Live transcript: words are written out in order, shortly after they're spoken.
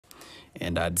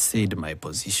And I'd said my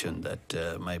position,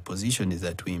 that my position is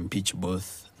that we impeach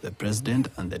both the president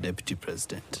and the deputy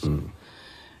president.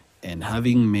 And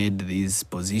having made this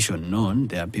position known,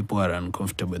 there are people who are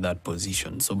uncomfortable with that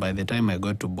position. So by the time I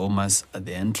got to Bomas at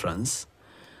the entrance,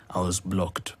 I was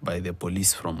blocked by the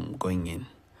police from going in.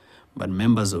 But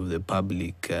members of the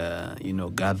public,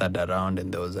 gathered around,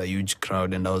 and there was a huge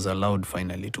crowd, and I was allowed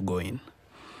finally to go in.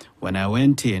 When I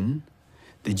went in,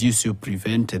 the GSU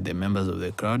prevented the members of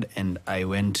the crowd, and I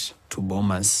went to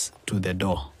Bomas to the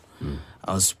door.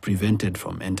 I was prevented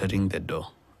from entering the door.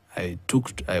 I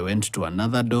went to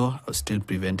another door. I was still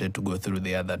prevented to go through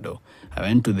the other door. I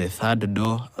went to the third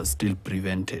door. I was still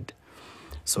prevented.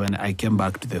 So when I came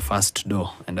back to the first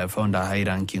door, and I found a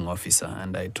high-ranking officer,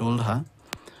 and I told her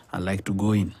I'd like to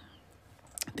go in.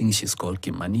 I think she's called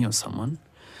Kimani or someone.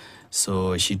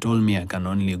 So she told me I can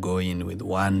only go in with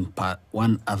one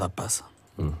other person.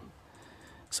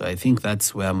 So I think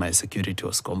that's where my security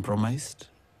was compromised.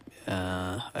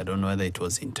 I don't know whether it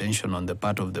was intention on the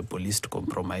part of the police to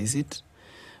compromise it,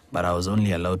 but I was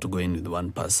only allowed to go in with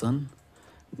one person,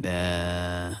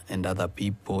 and other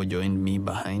people joined me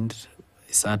behind.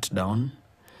 I sat down,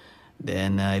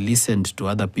 then I listened to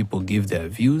other people give their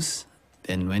views.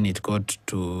 Then when it got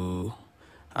to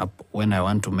when I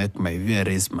want to make my view, I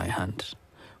raised my hand.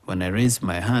 When I raised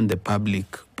my hand, the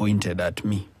public pointed at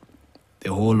me,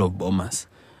 the whole of Bomas,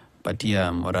 but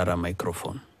here Morara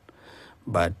microphone.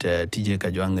 But TJ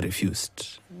Kajwang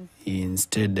refused. He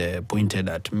instead pointed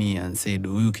at me and said,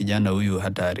 huyu kijana huyu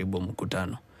hata haribu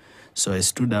mkutano. So I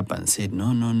stood up and said,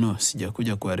 no,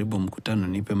 sijakuja kuharibu mkutano,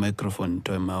 nipe microphone,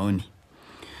 nitoe maoni.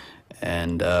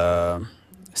 And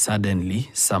suddenly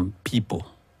some people,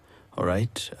 all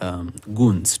right,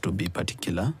 goons to be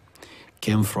particular,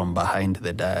 came from behind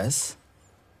the dais,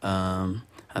 and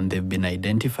they've been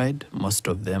identified. Most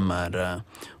of them are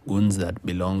goons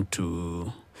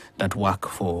that work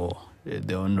for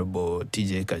the Honorable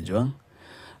TJ Kajwang.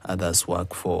 Others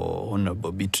work for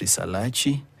Honorable Beatrice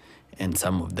Elachi, and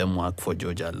some of them work for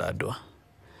George Aladwa.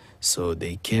 So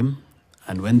they came,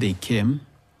 and when they came,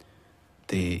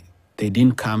 they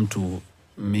didn't come to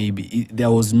there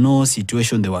was no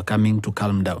situation they were coming to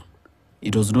calm down.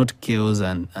 It was not chaos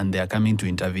and they are coming to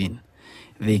intervene.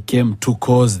 They came to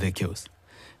cause the chaos.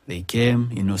 They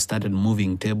came, started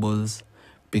moving tables,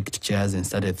 picked chairs and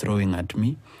started throwing at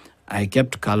me. I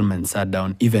kept calm and sat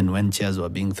down even when chairs were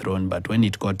being thrown, but when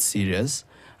it got serious,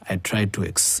 I tried to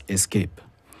escape.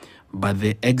 But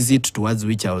the exit towards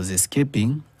which I was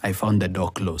escaping, I found the door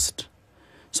closed.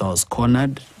 So I was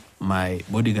cornered. My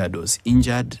bodyguard was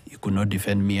injured. He could not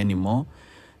defend me anymore.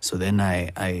 So then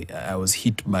I was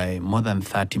hit by more than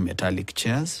 30 metallic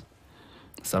chairs.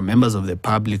 Some members of the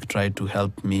public tried to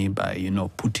help me by,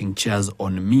 putting chairs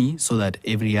on me so that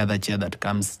every other chair that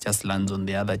comes just lands on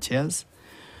the other chairs.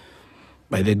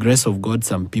 By the grace of God,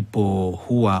 some people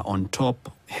who were on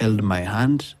top held my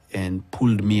hand and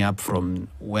pulled me up from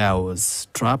where I was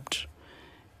trapped.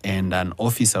 And an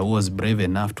officer who was brave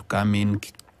enough to come in,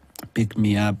 pick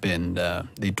me up, and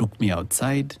they took me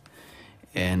outside.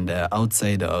 And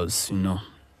outside I was,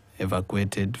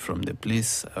 evacuated from the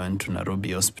place. I went to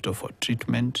Nairobi Hospital for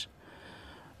treatment.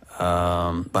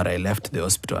 But I left the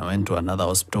hospital. I went to another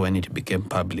hospital when it became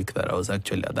public that I was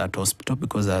actually at that hospital,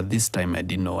 because at this time I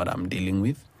didn't know what I'm dealing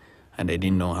with, and I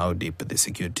didn't know how deep the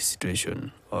security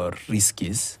situation or risk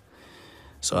is.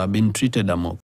 So I've been treated.